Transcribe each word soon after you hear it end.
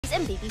CBeebies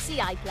and BBC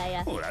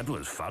iPlayer. Oh, that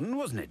was fun,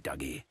 wasn't it,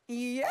 Dougie?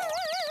 Yes!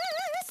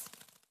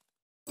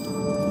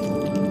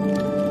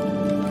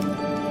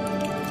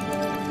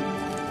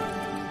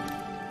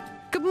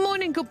 Good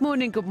morning, good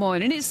morning, good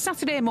morning. It's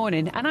Saturday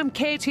morning and I'm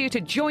Kate here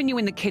to join you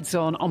in the Kids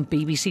Zone on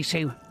BBC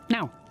Two.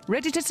 Now,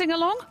 ready to sing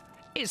along?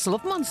 It's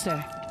Love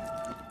Monster.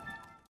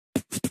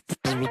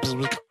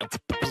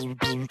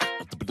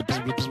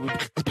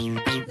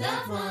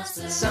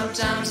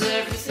 Sometimes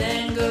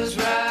everything goes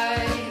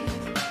right.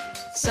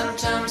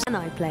 Sometimes An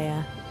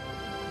iPlayer.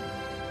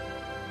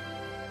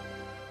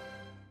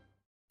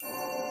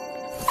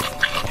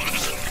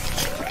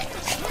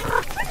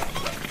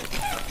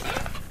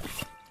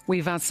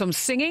 We've had some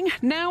singing,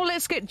 now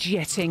let's get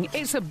jetting.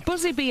 It's a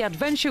Buzzy Bee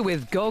adventure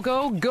with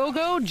Go-Go,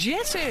 Go-Go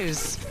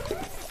Jetters.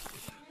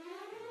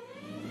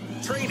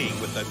 Training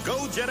with the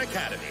Go Jet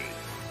Academy.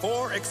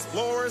 4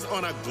 explorers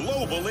on a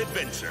global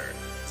adventure.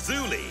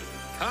 Zuli,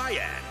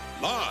 Kyan,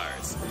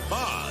 Lars,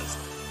 Boz.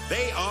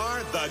 They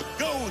are the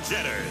Go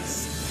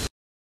Jetters.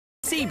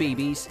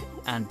 CBeebies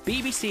and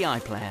BBC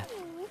iPlayer.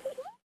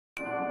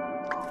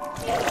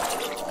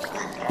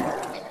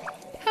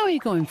 How are you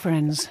going,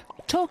 friends?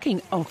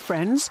 Talking of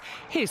friends,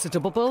 here's a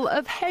double bowl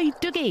of Hey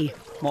Dougie.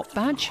 What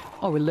badge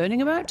are we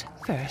learning about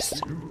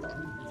first?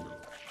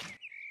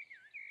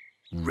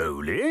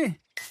 Roly?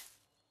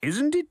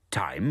 Isn't it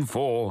time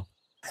for...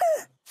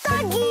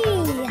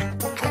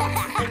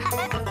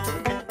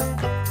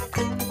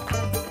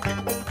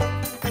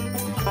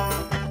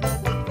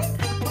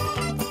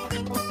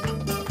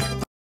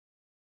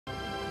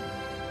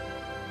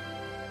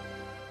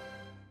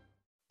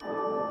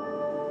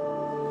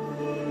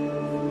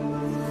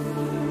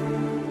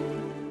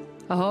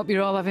 I hope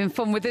you're all having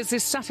fun with us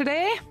this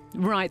Saturday.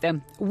 Right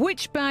then,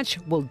 which badge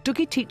will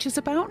Dougie teach us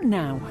about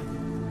now?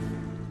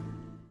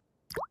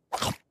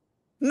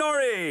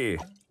 Norrie!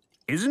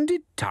 Isn't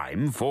it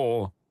time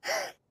for...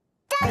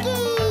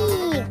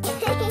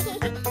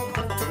 Dougie!